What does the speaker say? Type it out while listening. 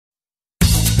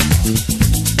Hi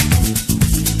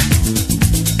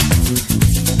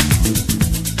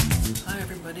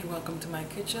everybody, welcome to my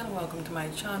kitchen, welcome to my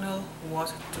channel, What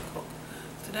to Cook.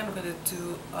 Today I'm going to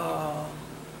do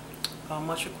a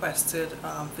much requested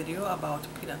video about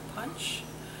peanut punch.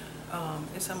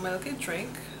 It's a milky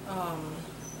drink.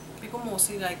 People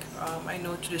mostly like, I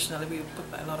know traditionally we put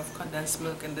a lot of condensed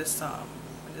milk in this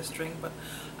drink, but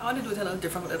I want to do it a little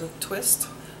different with a little twist.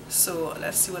 So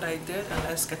let's see what I did and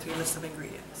let's get to the list of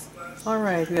ingredients.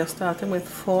 Alright, we are starting with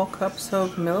 4 cups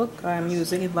of milk. I'm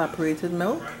using evaporated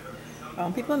milk.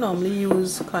 People normally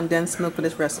use condensed milk for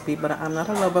this recipe, but I'm not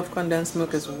a lover of condensed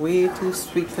milk. It's way too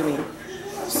sweet for me.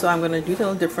 So I'm going to do it a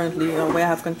little differently. Where I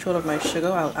have control of my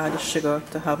sugar, I'll add the sugar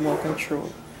to have more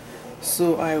control.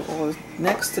 So I will,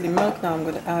 next to the milk now, I'm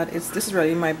going to add, this is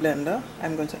really my blender.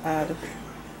 I'm going to add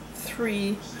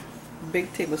 3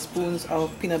 big tablespoons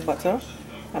of peanut butter.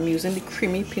 I'm using the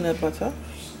creamy peanut butter.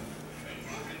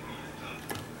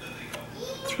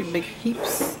 3 big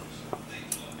heaps.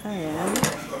 And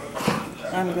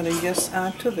I'm going to just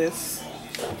add to this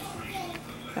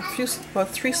about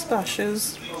 3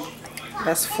 splashes,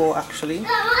 that's 4 actually,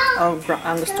 of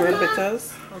Angostura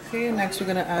Bitters. Okay, next we're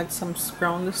going to add some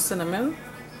ground cinnamon,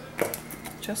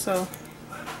 just so,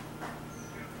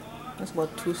 that's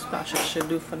about 2 splashes should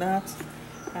do for that.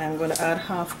 I'm going to add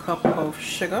half cup of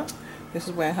sugar. This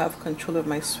is where I have control of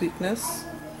my sweetness.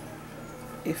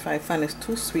 If I find it's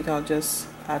too sweet, I'll just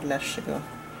add less sugar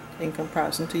in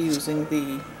comparison to using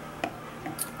the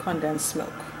condensed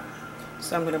milk.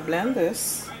 So I'm going to blend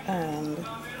this and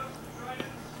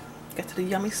get to the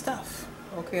yummy stuff.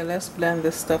 Okay, let's blend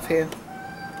this stuff here.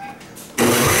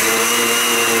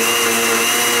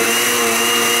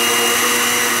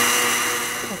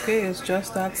 Okay, it's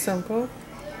just that simple.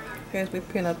 Here's my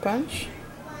peanut punch.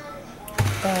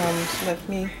 So let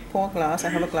me pour a glass. I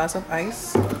have a glass of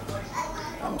ice.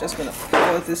 I'm just going to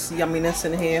pour this yumminess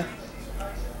in here.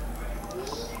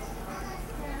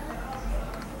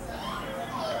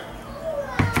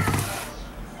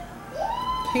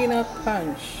 Peanut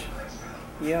punch.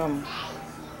 Yum.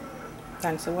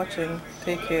 Thanks for watching.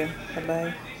 Take care. Bye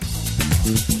bye.